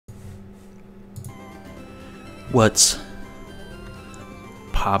What's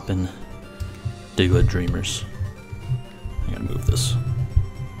poppin', Diggletdreamers? I gotta move this.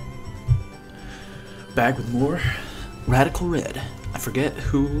 Back with more Radical Red. I forget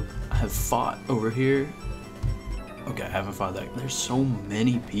who I have fought over here. Okay, I haven't fought that. There's so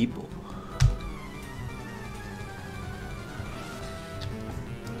many people.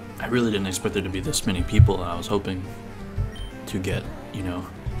 I really didn't expect there to be this many people. I was hoping to get, you know,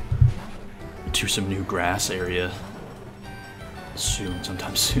 to some new grass area soon,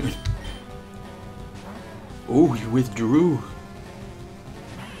 sometime soon. Oh, you withdrew.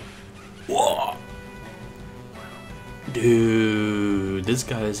 Whoa. Dude, this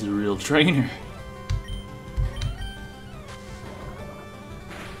guy is a real trainer.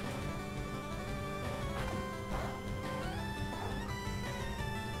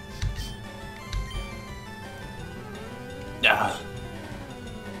 Ah.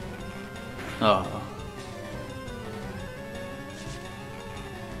 Oh.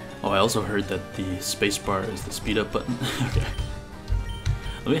 Oh, I also heard that the spacebar is the speed up button. Okay.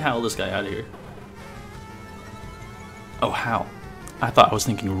 Let me howl this guy out of here. Oh, how? I thought I was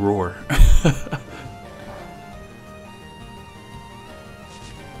thinking roar.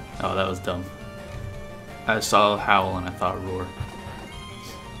 Oh, that was dumb. I saw howl and I thought roar.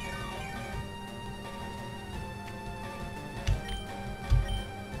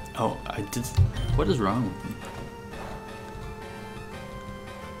 Oh, I did. What is wrong with me?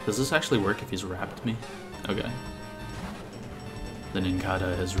 Does this actually work if he's wrapped me? Okay. The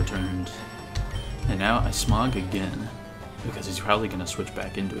Ninkata has returned. And now I smog again. Because he's probably going to switch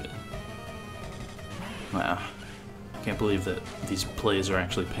back into it. Wow. I can't believe that these plays are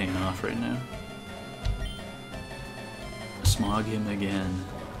actually paying off right now. Smog him again.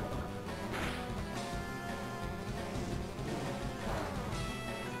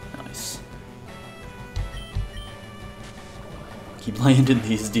 Nice. Keep landing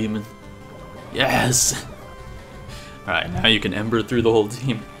these, demon. Yes! Alright, now you can ember through the whole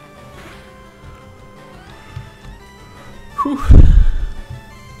team. Whew.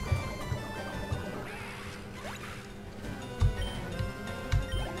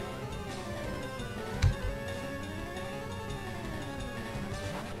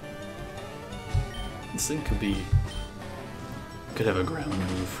 This thing could have a ground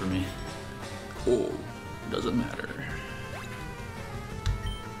move for me. Oh, doesn't matter.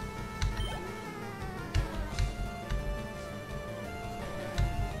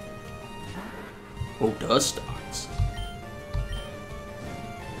 Oh, dust dogs.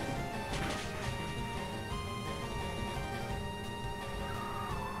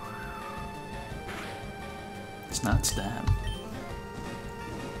 It's not stab.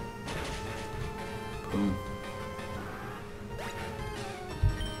 Boom.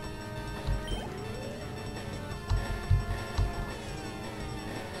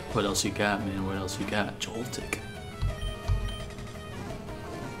 What else you got, man? What else you got? Joltik.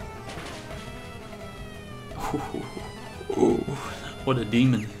 Ooh, what a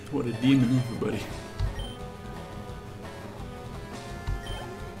demon. What a demon, everybody.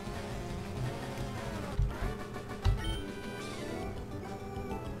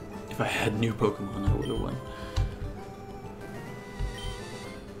 If I had new Pokemon, I would have won.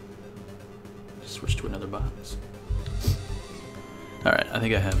 Switch to another box. Alright, I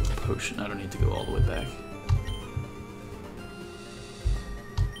think I have a potion. I don't need to go all the way back.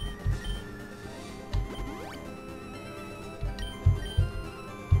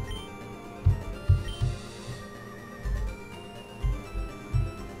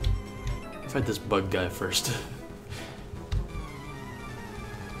 Fight this bug guy first.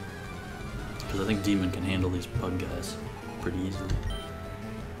 Because I think Demon can handle these bug guys pretty easily.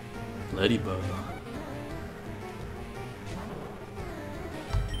 Ladybug.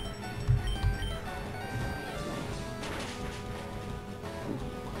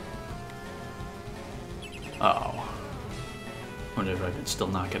 Oh. Wonder if I can still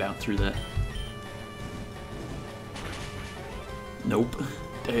knock it out through that. Nope.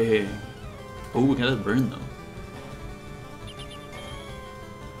 Dang. Oh, we got a burn though.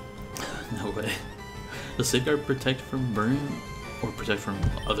 No way. Does Safeguard protect from burn or protect from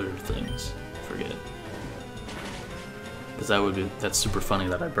other things? Forget. Because that's super funny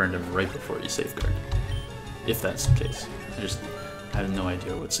that I burned him right before he Safeguard. If that's the case. I have no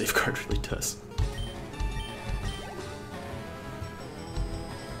idea what Safeguard really does.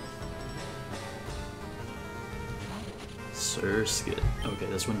 Surskit. Okay,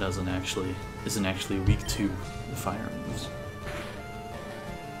 this one isn't actually weak to the fire moves.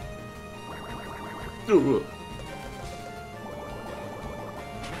 Ooh.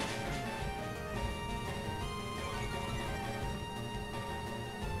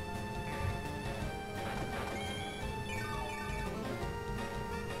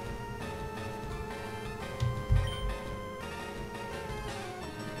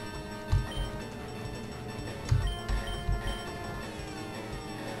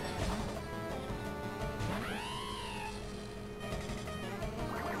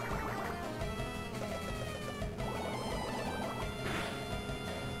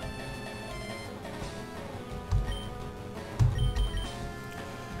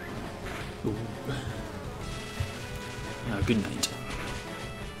 good night.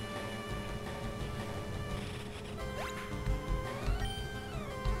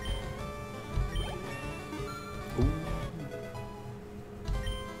 Ooh.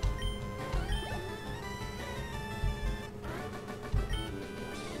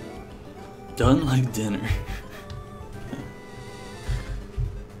 Done like dinner.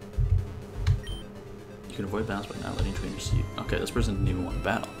 You can avoid battles by not letting trainers see you. Okay, this person didn't even want to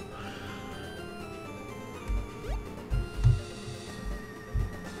battle.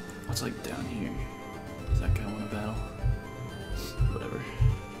 What's like down here? Does that guy want to battle? Whatever.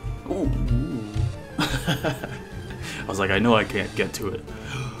 Ooh. I was like, I know I can't get to it.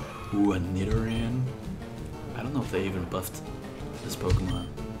 Ooh, a Nidoran. I don't know if they even buffed this Pokemon.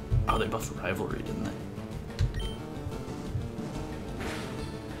 Oh, they buffed Rivalry, didn't they?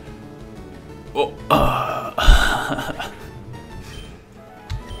 Oh,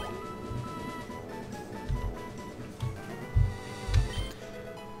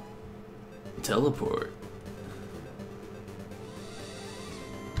 Teleport.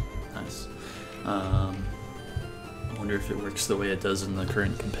 Nice. I wonder if it works the way it does in the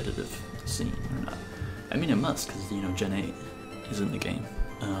current competitive scene or not. I mean, it must, because, you know, Gen 8 is in the game.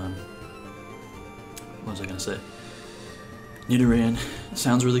 What was I gonna say? Nidoran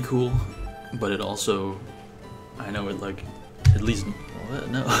sounds really cool, but it also, I know it like, at least, what?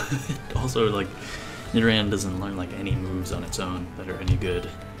 No, also like, Nidoran doesn't learn like any moves on its own that are any good,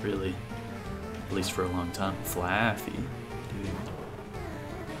 really, at least for a long time. Flaffy, dude.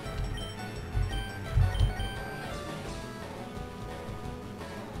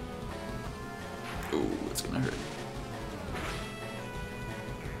 Ooh, it's gonna hurt.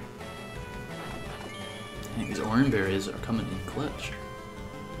 Dang, these orange berries are coming in clutch.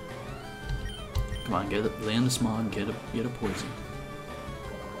 Come on, get it, land the smog, get a poison.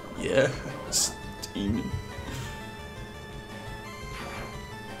 Yeah, steaming.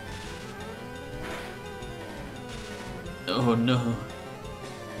 Oh no.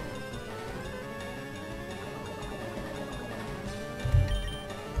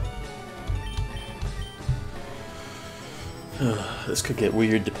 This could get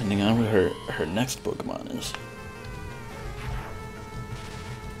weird depending on what her next Pokemon is.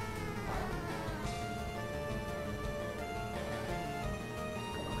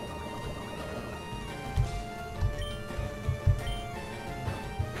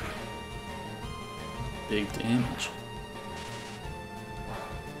 Big damage.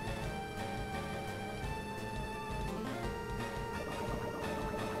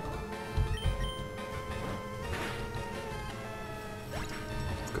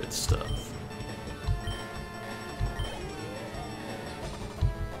 Good stuff.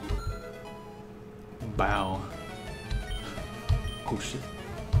 Bow. Oh shit.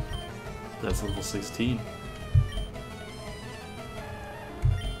 That's level 16.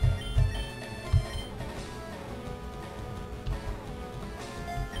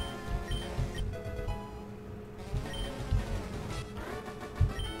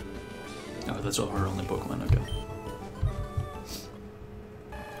 Oh, that's all her only Pokemon, okay.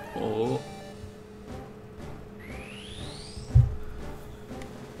 Oh.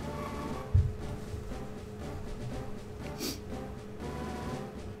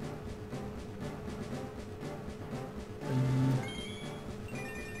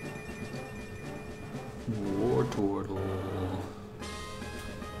 Wartortle.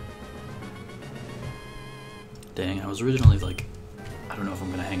 Dang, I was originally like, I don't know if I'm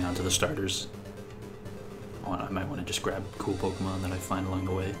gonna hang on to the starters. I might want to just grab cool Pokemon that I find along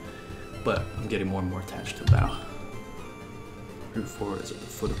the way, but I'm getting more and more attached to Bow. Route 4 is at the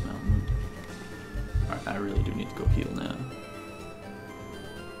foot of the mountain. Alright, I really do need to go heal now.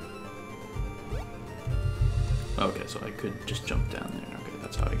 Okay, so I could just jump down there. Okay,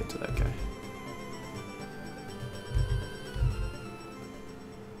 that's how I get to that guy.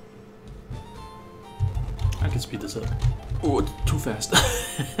 I can speed this up. Oh, it's too fast.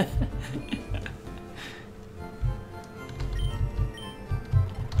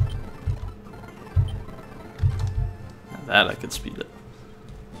 Now that I could speed up.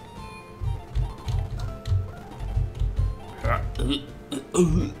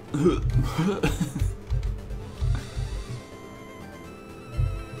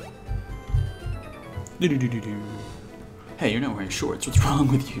 Hey, you're not wearing shorts. What's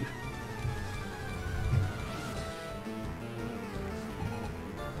wrong with you?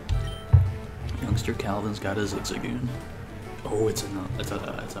 Youngster Calvin's got a Zigzagoon. Oh, it's a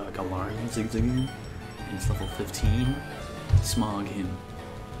Galarian Zigzagoon. And it's level 15. Smog him.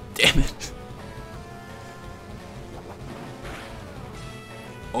 Damn it.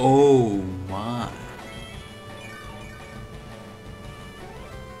 Oh my.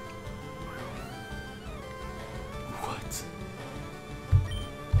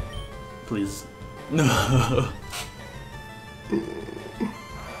 Please. No.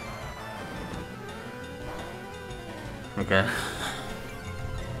 Okay.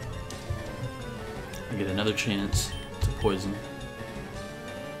 I get another chance to poison.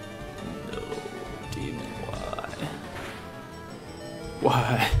 No, demon, why?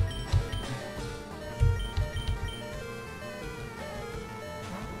 Why?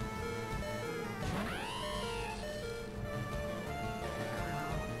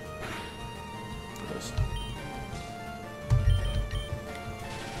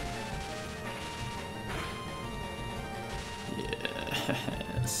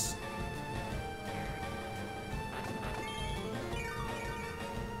 Yes.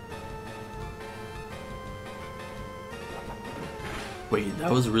 Wait,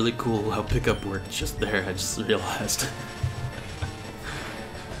 that was really cool how pickup worked just there, I just realized.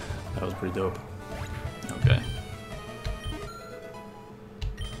 That was pretty dope. Okay.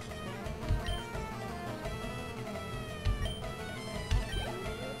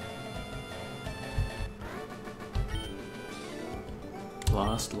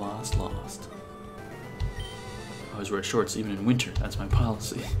 Lost, lost, lost. I always wear shorts even in winter, that's my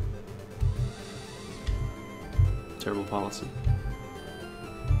policy. Terrible policy.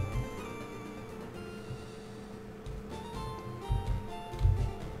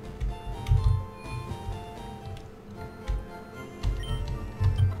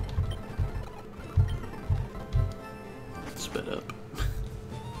 Sped up.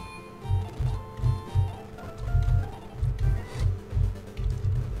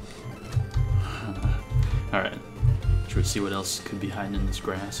 Alright. Should we see what else could be hiding in this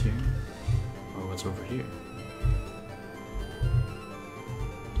grass here? Or what's over here?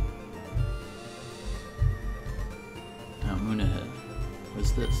 Now, moon ahead.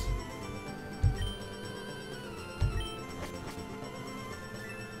 What's this?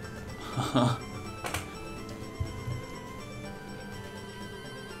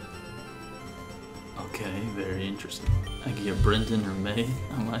 Okay, very interesting. I can get Brendan or May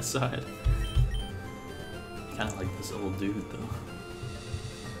on my side. I kinda like this old dude though.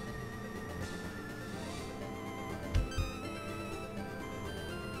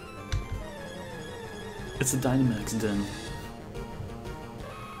 It's a Dynamax den.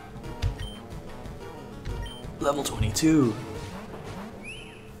 Level 22!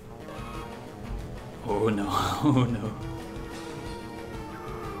 Oh no, oh no.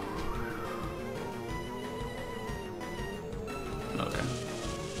 Okay.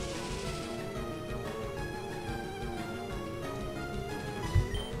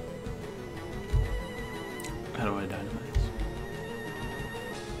 How do I dynamax?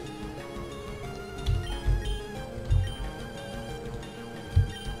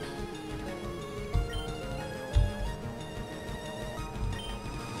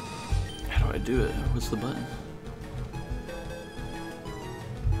 How do I do it? What's the button?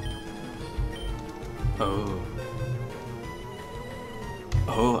 Oh.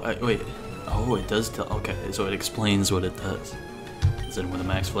 Oh, wait. Oh, it does tell. Okay, so it explains what it does. It's in with a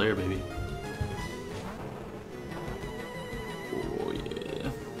max flare, baby. Oh, yeah.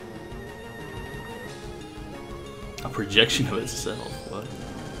 A projection of itself. What?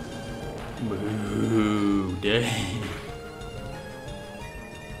 Boo, dang.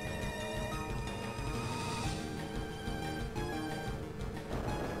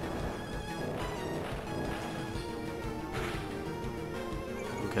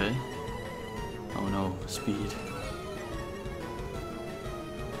 Okay. Oh no, speed.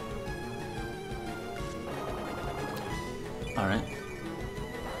 Alright.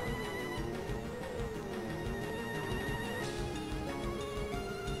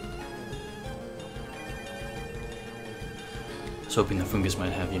 I was hoping the fungus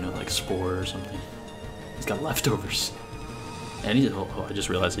might have, you know, like spore or something. He's got leftovers. And he's, oh, I just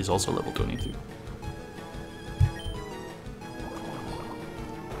realized he's also level 22.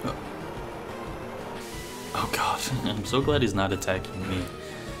 Oh god, I'm so glad he's not attacking me.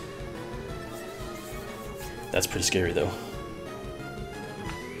 That's pretty scary though.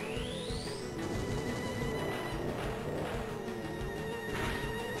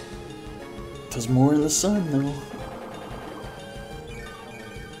 There's more in the sun though.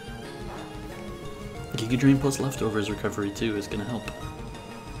 Giga-Dream plus leftovers recovery too is gonna help.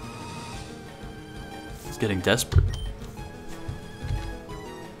 He's getting desperate.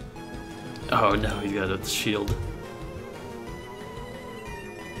 Oh no, he got a shield.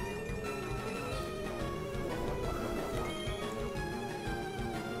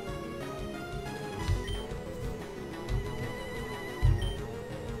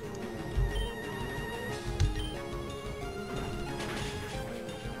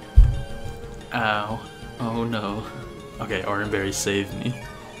 Ow. Oh no. Okay, Oranberry saved me.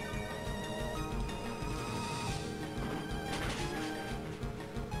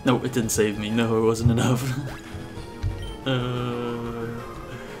 No, it didn't save me. No, it wasn't enough.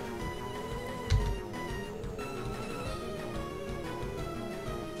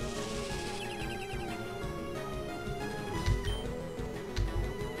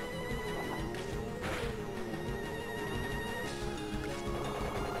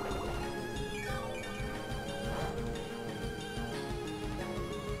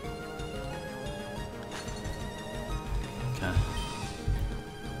 Okay.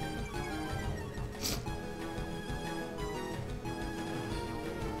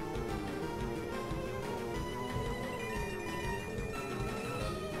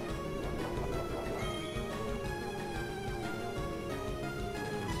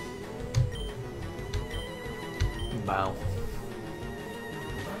 Wow.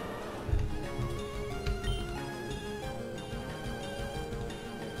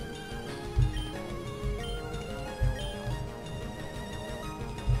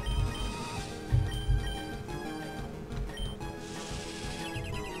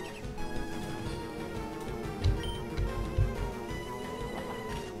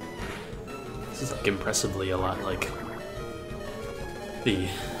 This is like impressively a lot like the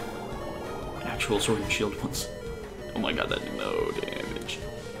actual Sword and Shield ones. Oh my god, that did no damage.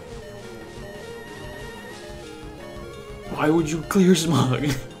 Why would you clear Smog?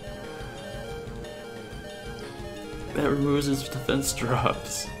 That removes his defense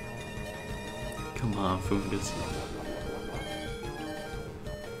drops. Come on, Fungus.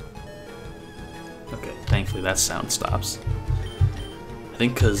 Okay, thankfully that sound stops. I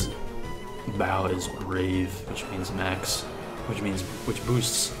think because Bow is Brave, which means max, which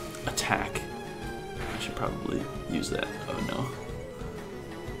boosts attack. I should probably use that. Oh no.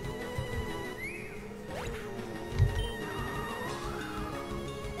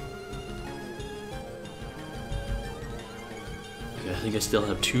 Okay, I think I still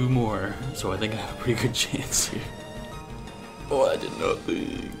have 2 more, so I think I have a pretty good chance here. Oh, I did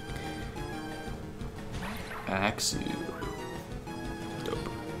nothing. Axu. Dope.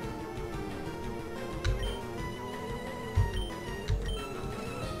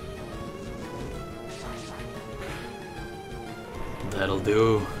 That'll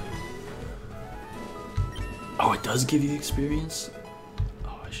do. Oh, it does give you experience?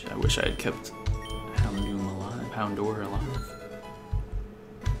 Oh, I wish I had kept Houndour alive.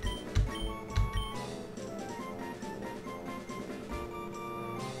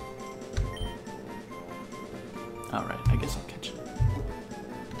 Alright, I guess I'll catch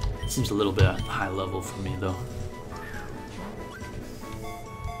it. Seems a little bit high level for me, though.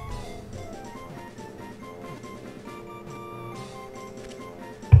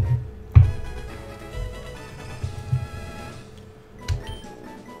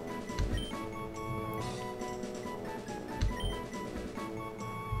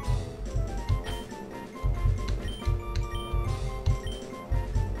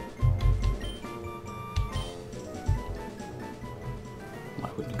 Why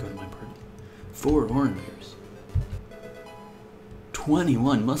wouldn't it go to my party? 4 Oranberries.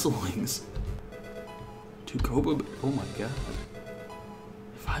 21 Muscle Wings. 2 Cobra. Oh my god.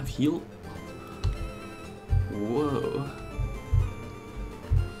 5 heal. Whoa.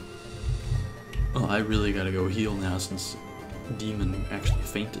 Oh, I really gotta go heal now since Demon actually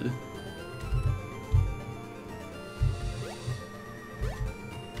fainted.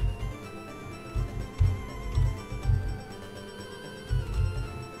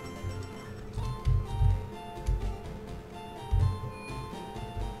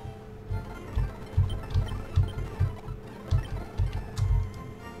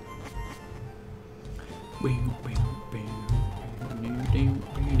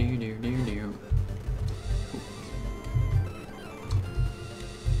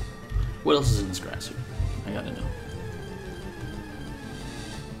 What else is in this grass here? I gotta know.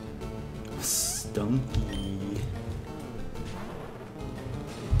 Stunky.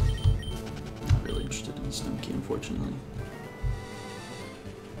 Not really interested in Stunky, unfortunately.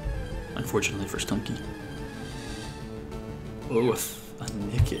 Unfortunately for Stunky. Oh, a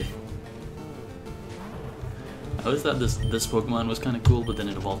Nickit. I always thought this Pokemon was kind of cool, but then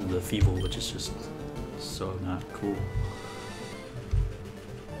it evolved into Feeble, which is just so not cool.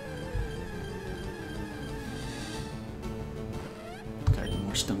 Okay,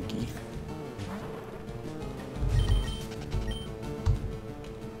 more Stunky.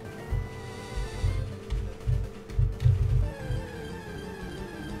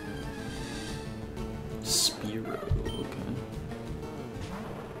 Spearow, okay.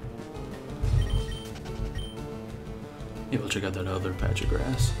 Maybe we'll check out that other patch of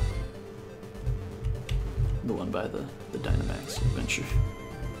grass. The one by the Dynamax adventure.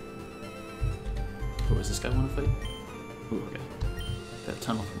 Oh, does this guy want to fight? Ooh, okay. That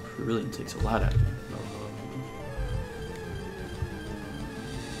tunnel from Brilliant takes a lot out of you.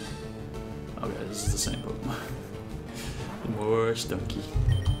 Okay, this is the same Pokemon. More Stunky.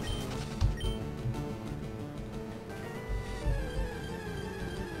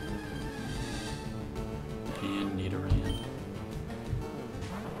 And Nidoran.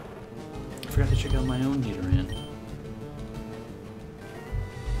 I forgot to check out my own Nidoran.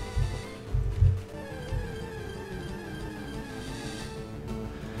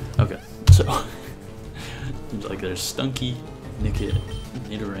 Okay, so seems like there's Stunky, Nickit,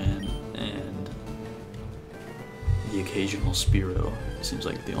 Nidoran, and the occasional Spearow. Seems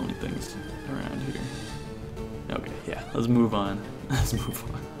like the only things around here. Okay, yeah, let's move on. Let's move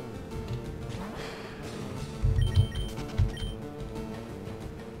on.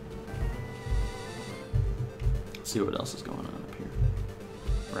 Let's see what else is going on up here.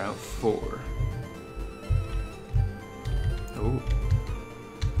 Route 4. Oh.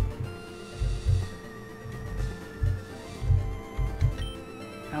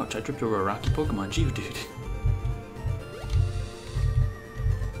 Ouch, I tripped over a rocky Pokemon Geodude.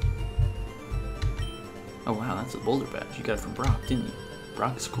 Oh wow, that's a boulder badge. You got it from Brock, didn't you?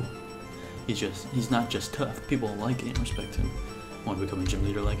 Brock is cool. He's not just tough. People like him, respect him. Want to become a gym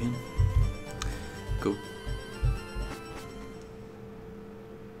leader like him? Go.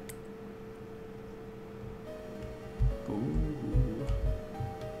 Ooh.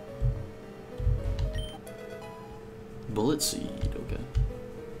 Bullet Seed, okay.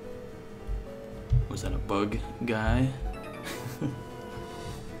 Was that a bug guy?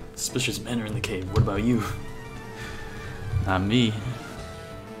 Suspicious men are in the cave. What about you? Not me.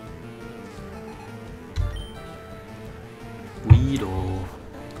 Weedle.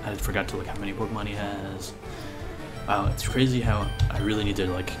 I forgot to look how many Pokemon he has. Wow, it's crazy how I really need to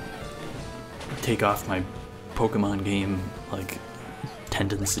like take off my Pokemon game like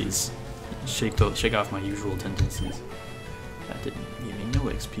tendencies. Shake off my usual tendencies. That didn't give me no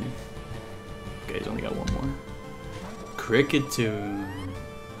XP. Okay, he's only got one more. Cricketune.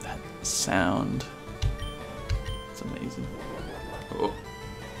 That sound. It's amazing. Oh.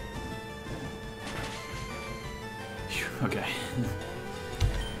 Phew, okay.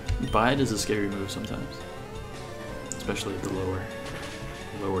 Bide is a scary move sometimes. Especially at the lower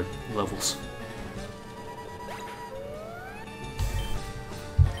levels.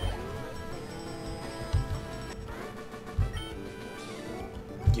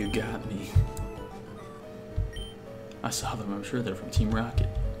 You got me. I saw them, I'm sure they're from Team Rocket.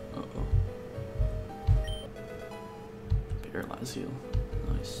 Uh-oh. Paralyze heal.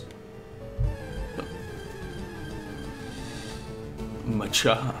 Nice. Oh.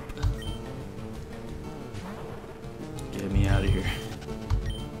 Machop. Get me out of here.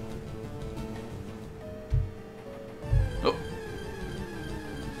 Oh.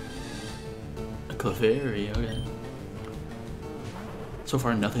 A Clefairy, okay. So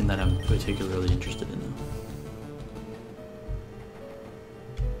far, nothing that I'm particularly interested in, though.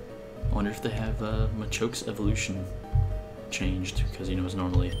 I wonder if they have Machoke's evolution changed, because, you know, it's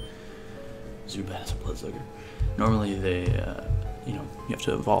normally Zubat is a Bloodsucker. Normally, they, you know, you have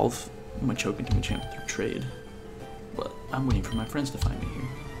to evolve Machoke into Machamp through trade. But I'm waiting for my friends to find me here.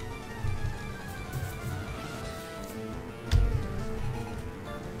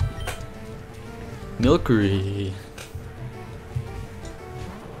 Milcery.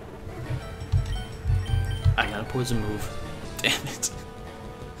 I got a poison move. Damn it.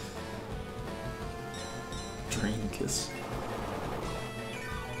 Drain Kiss.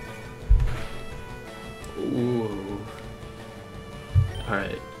 Ooh.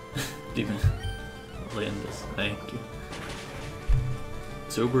 Alright. Demon. I'll land this. Thank you.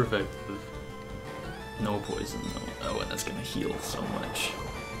 Super effective. No poison though. Oh, and that's gonna heal so much.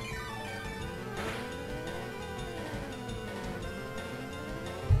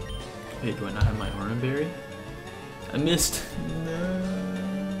 Wait, do I not have my Oran Berry? I missed. No.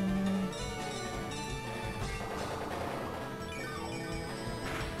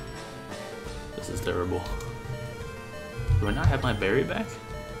 This is terrible. Do I not have my berry back?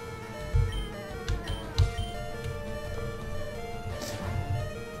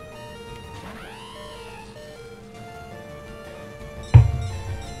 I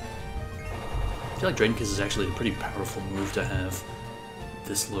feel like Drain Kiss is actually a pretty powerful move to have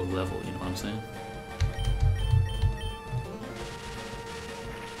this low level, you know what I'm saying?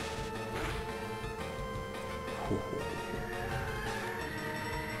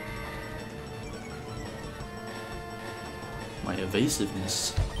 My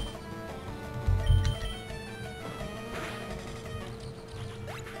evasiveness.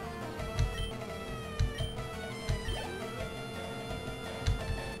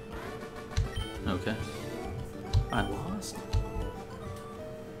 Okay. I lost?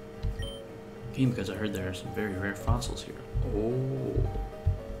 Game, because I heard there are some very rare fossils here. Oh.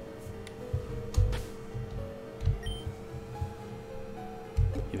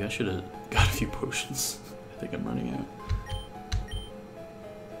 Maybe I should have got a few potions. I think I'm running out.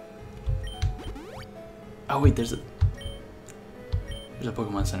 Oh wait, there's a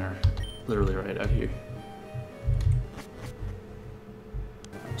Pokemon Center literally right out here.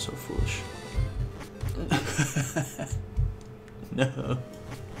 I'm so foolish. No.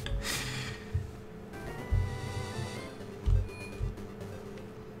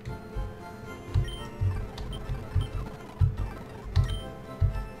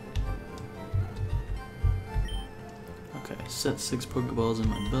 Okay, set 6 Pokeballs in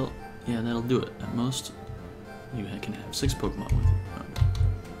my belt. Yeah, that'll do it. At most, you can have 6 Pokemon with you. Okay.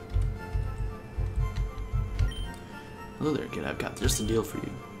 Hello there, kid. I've got just a deal for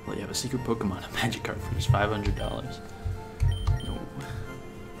you. Well, you have a secret Pokemon, a magic card for just $500. No.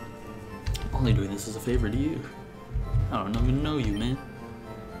 I'm only doing this as a favor to you. I don't even know you, man.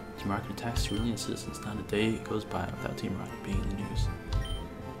 Team Rocket attacks cerulean citizens. Not a day goes by without Team Rocket being in the news.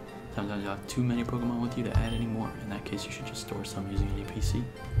 Sometimes you have too many Pokemon with you to add any more. In that case, you should just store some using any PC.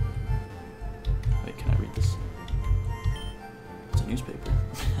 Wait, can I read this? It's a newspaper.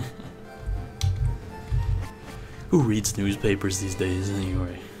 Who reads newspapers these days,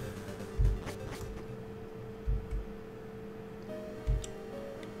 anyway?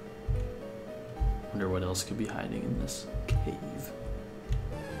 Wonder what else could be hiding in this cave.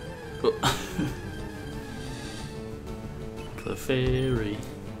 Oh. Clefairy.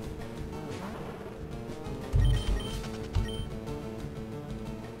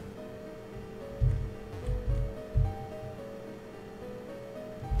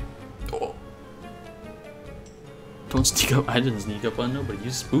 Oh. Don't sneak up. I didn't sneak up on nobody.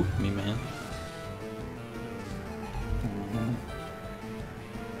 You spooked me, man.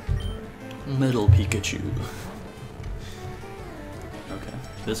 Metal Pikachu. Okay,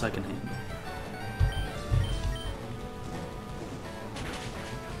 this I can handle.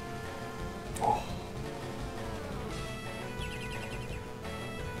 Oh.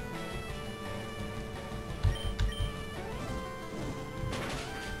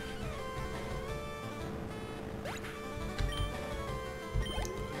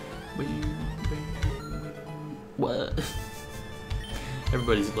 What?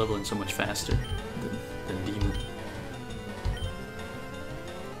 Everybody's leveling so much faster than Demon.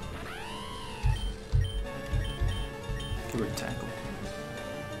 Get rid of tackle.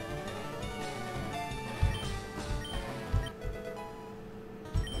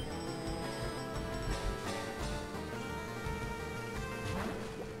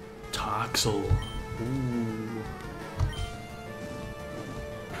 Toxel. Ooh.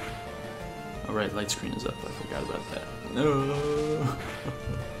 Alright, light screen is up. I forgot about that. No.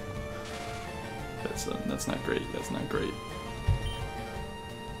 That's not great. That's not great.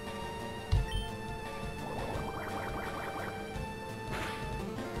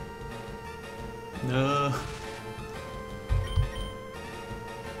 No.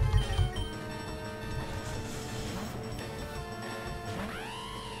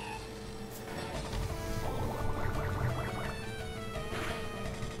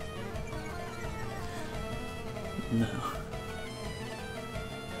 No.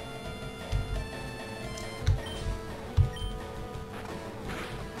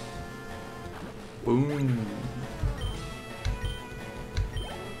 Boom.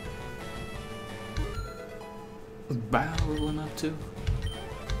 Bow leveling up too.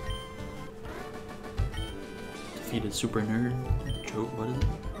 Defeated Super Nerd. Joke, what is it?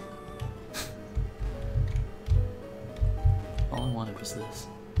 All I wanted was this.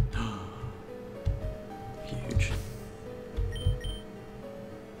 Huge.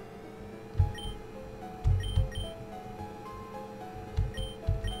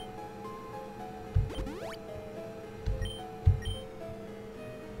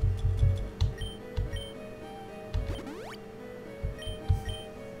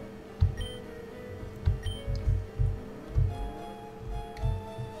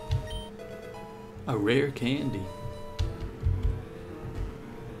 A rare candy.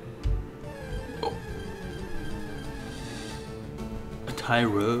 Oh. A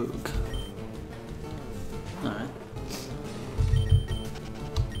Tyrogue. Alright.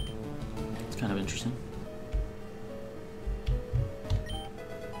 It's kind of interesting.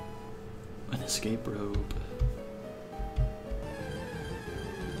 An escape rope.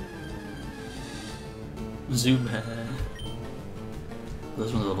 Zubat.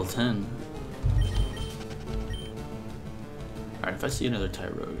 This one's level 10. Alright, if I see another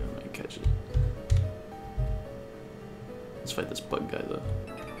Tyrogue, I might catch it. Let's fight this bug guy, though.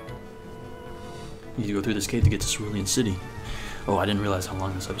 You need to go through this cave to get to Cerulean City. Oh, I didn't realize how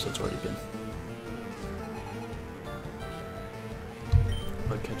long this episode's already been.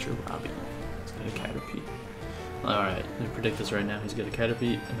 Bug catcher Robbie. He's got a Caterpie. Alright, let me predict this right now. He's got a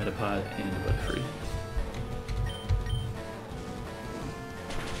Caterpie, a Metapod, and a Butterfree.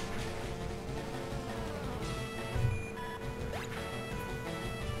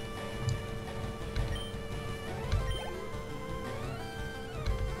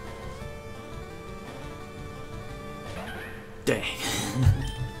 Dang.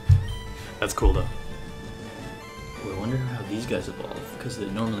 That's cool though. Oh, I wonder how these guys evolve, because they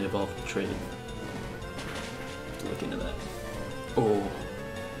normally evolve with trade. Have to look into that. Oh,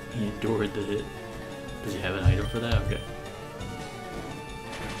 he endured the hit. Does he have an item for that? Okay.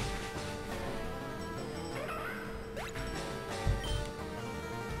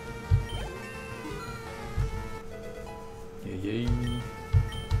 Yay.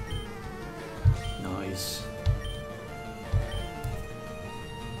 Nice.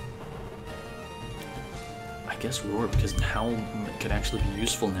 I guess Roar, because Howl could actually be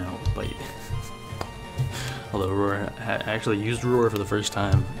useful now with Bite. Although Roar actually used Roar for the first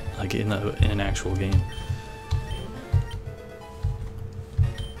time, like in an actual game.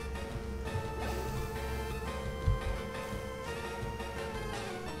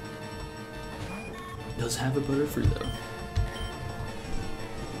 Does have a Butterfree though.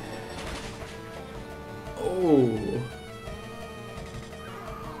 Oh.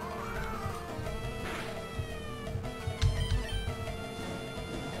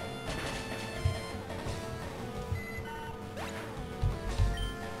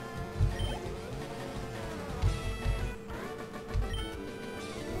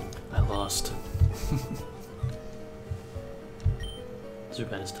 Lost.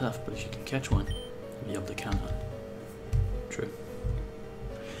 Zubat is tough, but if you can catch one, you'll be able to count on it. True.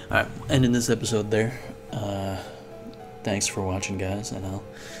 Alright, ending this episode there. Thanks for watching, guys, and I'll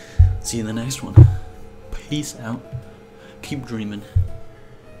see you in the next one. Peace out. Keep dreaming.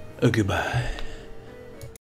 Goodbye.